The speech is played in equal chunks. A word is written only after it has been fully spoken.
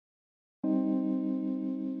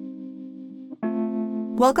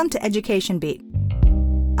Welcome to Education Beat.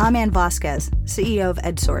 I'm Ann Vasquez, CEO of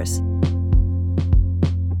EdSource.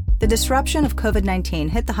 The disruption of COVID-19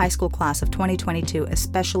 hit the high school class of 2022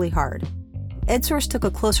 especially hard. EdSource took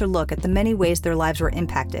a closer look at the many ways their lives were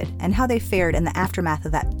impacted and how they fared in the aftermath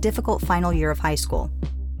of that difficult final year of high school.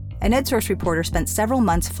 An EdSource reporter spent several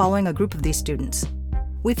months following a group of these students.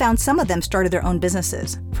 We found some of them started their own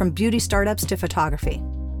businesses, from beauty startups to photography.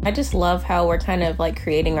 I just love how we're kind of like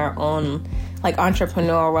creating our own like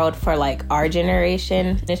entrepreneurial world for like our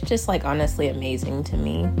generation. It's just like honestly amazing to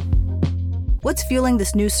me. What's fueling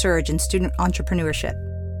this new surge in student entrepreneurship?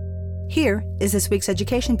 Here is this week's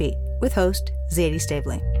Education Beat with host Zadie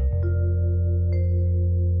Stavely.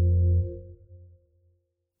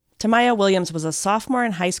 Tamaya Williams was a sophomore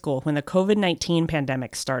in high school when the COVID-19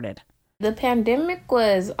 pandemic started. The pandemic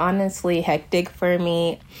was honestly hectic for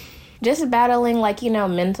me. Just battling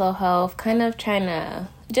mental health, kind of trying to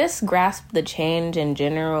just grasp the change in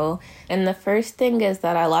general. And the first thing is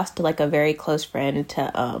that I lost like a very close friend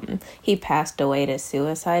to, he passed away to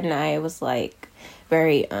suicide. And I was like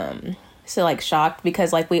very, shocked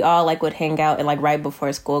because like we all like would hang out and like right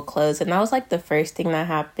before school closed. And that was like the first thing that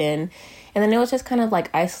happened. And then it was just kind of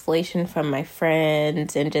like isolation from my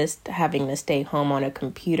friends and just having to stay home on a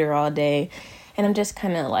computer all day. And I'm just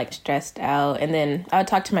kind of like stressed out. And then I would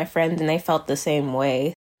talk to my friends and they felt the same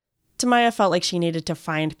way. Tamaya felt like she needed to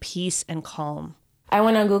find peace and calm. I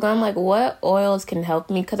went on Google. I'm like, what oils can help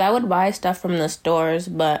me? Because I would buy stuff from the stores,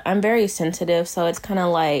 but I'm very sensitive. So it's kind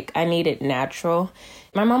of like I need it natural.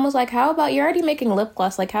 My mom was like, how about you're already making lip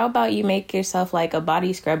gloss? Like, how about you make yourself like a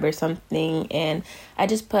body scrub or something? And I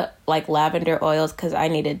just put like lavender oils because I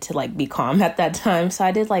needed to like be calm at that time. So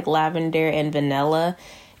I did like lavender and vanilla.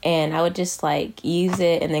 And I would just like use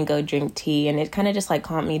it and then go drink tea. And it kind of just like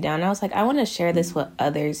calmed me down. I was like, I want to share this with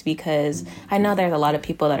others because I know there's a lot of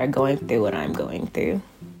people that are going through what I'm going through.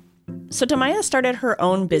 So Tamaya started her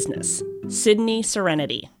own business, Sydney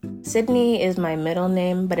Serenity. Sydney is my middle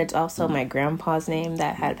name, but it's also my grandpa's name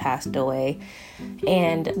that had passed away.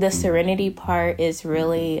 And the serenity part is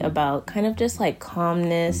really about kind of just like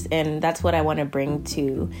calmness. And that's what I want to bring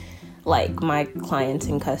to like my clients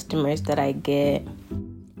and customers that I get.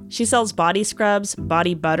 She sells body scrubs,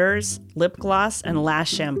 body butters, lip gloss, and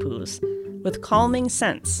lash shampoos with calming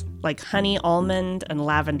scents like honey almond and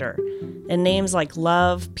lavender, and names like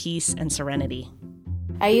love, peace, and serenity.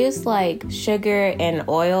 I use like sugar and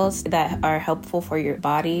oils that are helpful for your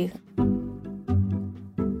body.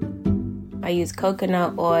 I use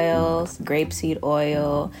coconut oils, grapeseed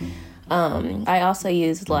oil. I also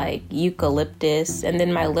use like eucalyptus, and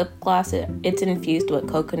then my lip gloss, it's infused with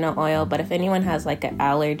coconut oil. But if anyone has like an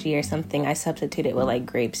allergy or something, I substitute it with like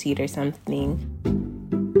grapeseed or something.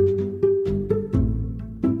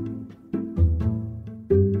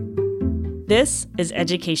 This is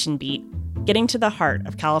Education Beat, getting to the heart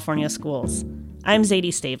of California schools. I'm Zadie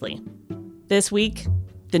Stavely. This week,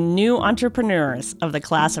 the new entrepreneurs of the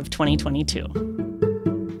class of 2022.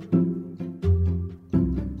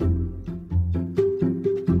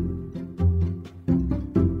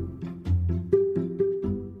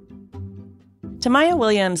 Tamaya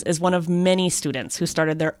Williams is one of many students who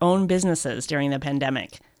started their own businesses during the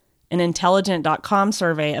pandemic. An Intelligent.com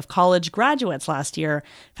survey of college graduates last year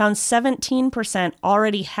found 17%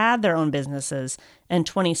 already had their own businesses and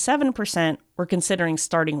 27% were considering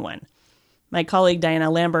starting one. My colleague Diana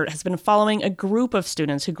Lambert has been following a group of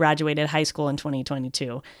students who graduated high school in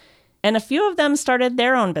 2022, and a few of them started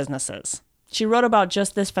their own businesses. She wrote about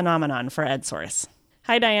just this phenomenon for EdSource.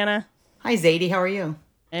 Hi, Diana. Hi, Zadie. How are you?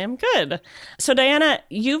 I am good. So, Diana,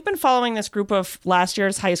 you've been following this group of last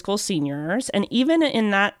year's high school seniors, and even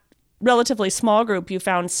in that relatively small group, you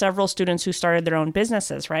found several students who started their own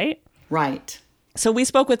businesses, right? Right. So we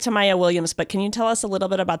spoke with Tamaya Williams, but can you tell us a little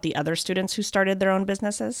bit about the other students who started their own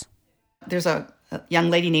businesses? There's a young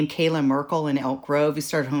lady named Kayla Merkel in Elk Grove who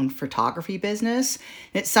started her own photography business.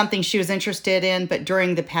 It's something she was interested in, but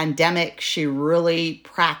during the pandemic, she really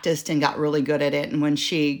practiced and got really good at it. And when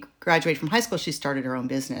she graduated from high school, she started her own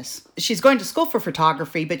business. She's going to school for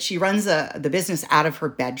photography, but she runs the business out of her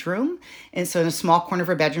bedroom. And so in a small corner of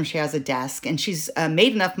her bedroom, she has a desk. And she's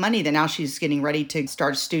made enough money that now she's getting ready to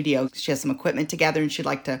start a studio. She has some equipment together, and she'd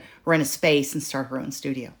like to rent a space and start her own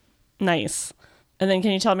studio. Nice. And then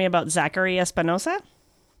can you tell me about Zachary Espinosa?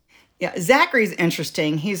 Yeah, Zachary's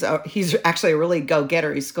interesting. He's actually a really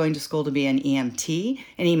go-getter. He's going to school to be an EMT,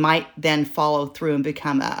 and he might then follow through and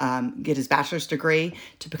become get his bachelor's degree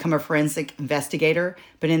to become a forensic investigator.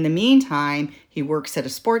 But in the meantime, he works at a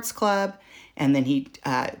sports club, and then he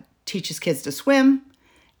teaches kids to swim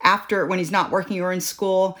when he's not working or in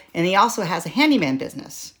school. And he also has a handyman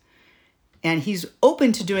business. And he's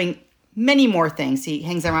open to doing many more things. He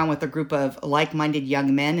hangs around with a group of like-minded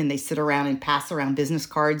young men, and they sit around and pass around business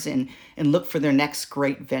cards and look for their next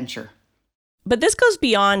great venture. But this goes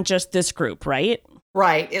beyond just this group, right?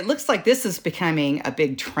 Right. It looks like this is becoming a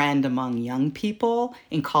big trend among young people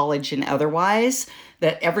in college and otherwise,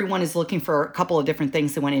 that everyone is looking for a couple of different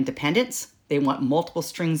things. They want independence. They want multiple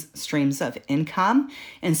streams of income.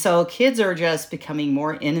 And so kids are just becoming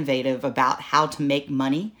more innovative about how to make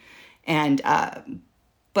money. And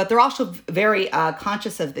but they're also very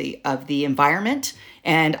conscious of the environment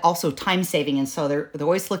and also time saving. And so they're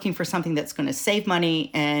always looking for something that's going to save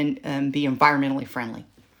money and be environmentally friendly.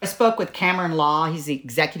 I spoke with Cameron Law. He's the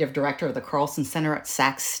executive director of the Carlson Center at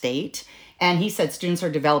Sac State. And he said students are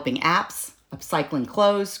developing apps, upcycling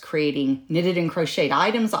clothes, creating knitted and crocheted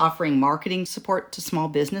items, offering marketing support to small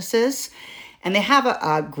businesses. And they have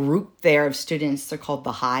a group there of students. They're called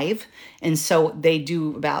The Hive. And so they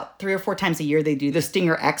do about 3 or 4 times a year, they do the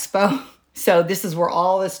Stinger Expo. So this is where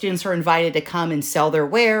all the students are invited to come and sell their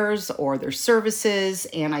wares or their services.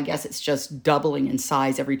 And I guess it's just doubling in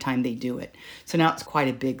size every time they do it. So now it's quite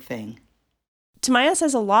a big thing. Tamaya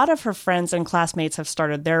says a lot of her friends and classmates have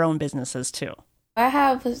started their own businesses too. I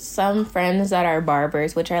have some friends that are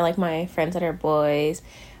barbers, which are like my friends that are boys.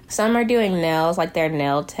 Some are doing nails, like they're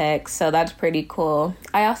nail techs, so that's pretty cool.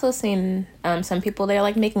 I also seen some people, they're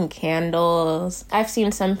like making candles. I've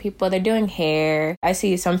seen some people, they're doing hair. I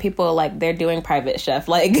see some people like they're doing private chef,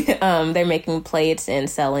 like they're making plates and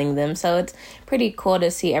selling them. So it's pretty cool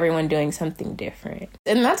to see everyone doing something different.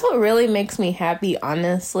 And that's what really makes me happy,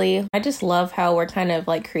 honestly. I just love how we're kind of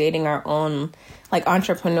like creating our own like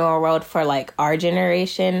entrepreneurial world for like our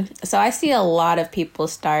generation. So I see a lot of people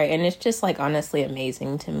start, and it's just like honestly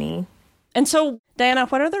amazing to me. And so, Diana,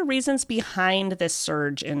 what are the reasons behind this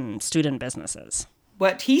surge in student businesses?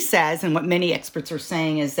 What he says, and what many experts are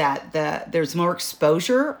saying, is that there's more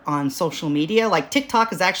exposure on social media. Like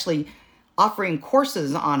TikTok is actually offering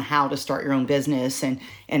courses on how to start your own business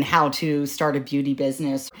and how to start a beauty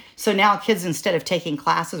business. So now kids, instead of taking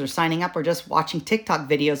classes or signing up, are just watching TikTok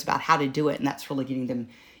videos about how to do it. And that's really getting them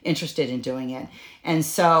interested in doing it. And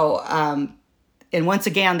so, and once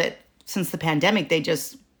again, that since the pandemic, they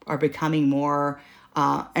just are becoming more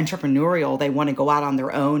entrepreneurial. They want to go out on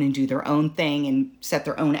their own and do their own thing and set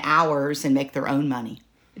their own hours and make their own money.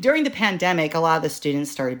 During the pandemic, a lot of the students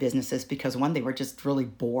started businesses because, one, they were just really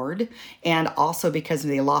bored, and also because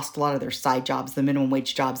they lost a lot of their side jobs, the minimum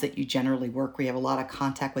wage jobs that you generally work, where you have a lot of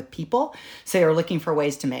contact with people. So they were looking for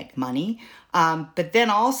ways to make money. But then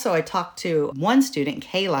also I talked to one student,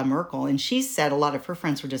 Kayla Merkel, and she said a lot of her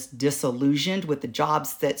friends were just disillusioned with the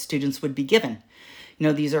jobs that students would be given. You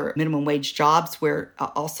know, these are minimum wage jobs where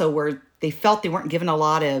they felt they weren't given a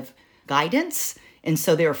lot of guidance. And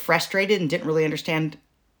so they were frustrated and didn't really understand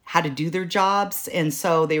how to do their jobs. And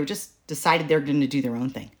so they were just decided they're going to do their own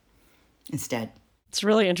thing instead. It's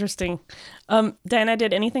really interesting. Diana,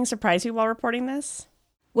 did anything surprise you while reporting this?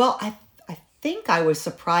 Well, I think I was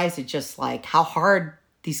surprised at just like how hard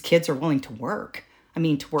these kids are willing to work. I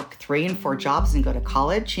mean, to work 3 and 4 jobs and go to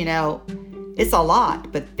college, you know, it's a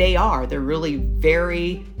lot, but they're really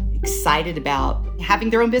very excited about having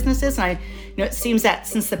their own businesses. And it seems that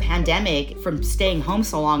since the pandemic, from staying home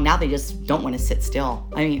so long, now they just don't want to sit still.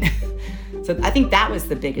 I mean, so I think that was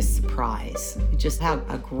the biggest surprise, just how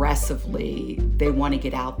aggressively they want to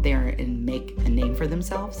get out there and make a name for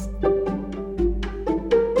themselves.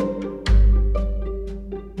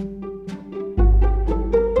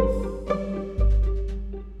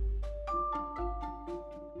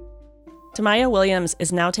 Tamaya Williams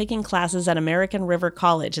is now taking classes at American River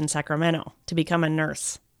College in Sacramento to become a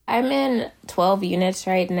nurse. I'm in 12 units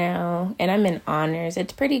right now, and I'm in honors.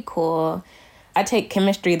 It's pretty cool. I take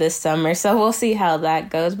chemistry this summer, so we'll see how that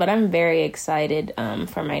goes, but I'm very excited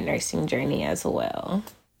for my nursing journey as well.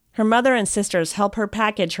 Her mother and sisters help her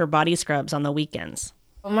package her body scrubs on the weekends.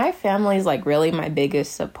 Well, my family is like really my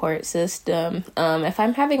biggest support system. If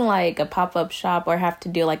I'm having like a pop-up shop or have to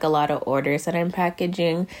do like a lot of orders that I'm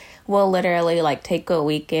packaging, we'll literally like take a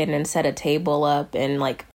weekend and set a table up and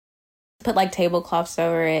like put like tablecloths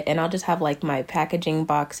over it, and I'll just have like my packaging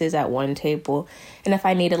boxes at one table. And if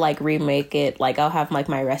I need to like remake it, like I'll have like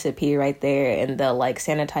my recipe right there, and they'll like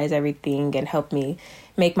sanitize everything and help me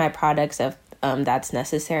make my products if that's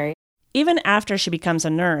necessary. Even after she becomes a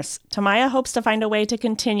nurse, Tamaya hopes to find a way to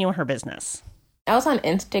continue her business. I was on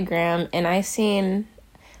Instagram and I seen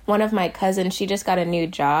one of my cousins, she just got a new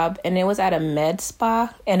job, and it was at a med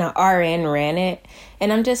spa, and an RN ran it.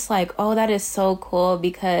 And I'm just like, oh, that is so cool,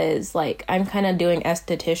 because like I'm kind of doing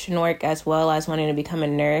esthetician work as well as wanting to become a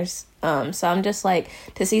nurse. So I'm just like,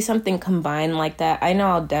 to see something combined like that, I know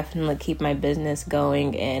I'll definitely keep my business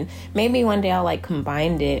going, and maybe one day I'll like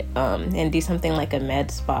combine it and do something like a med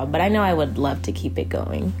spa, but I know I would love to keep it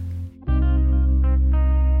going.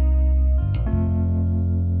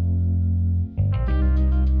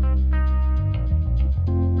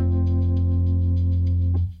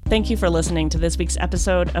 Thank you for listening to this week's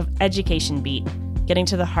episode of Education Beat, Getting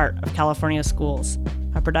to the Heart of California Schools,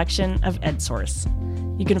 a production of EdSource.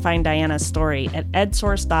 You can find Diana's story at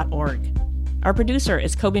edsource.org. Our producer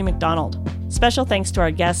is Kobe McDonald. Special thanks to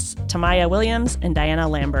our guests, Tamaya Williams and Diana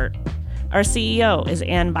Lambert. Our CEO is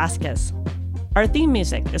Ann Vasquez. Our theme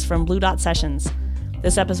music is from Blue Dot Sessions.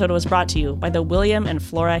 This episode was brought to you by the William and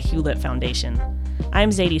Flora Hewlett Foundation. I'm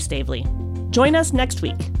Zadie Stavely. Join us next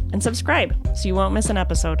week and subscribe so you won't miss an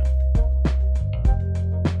episode.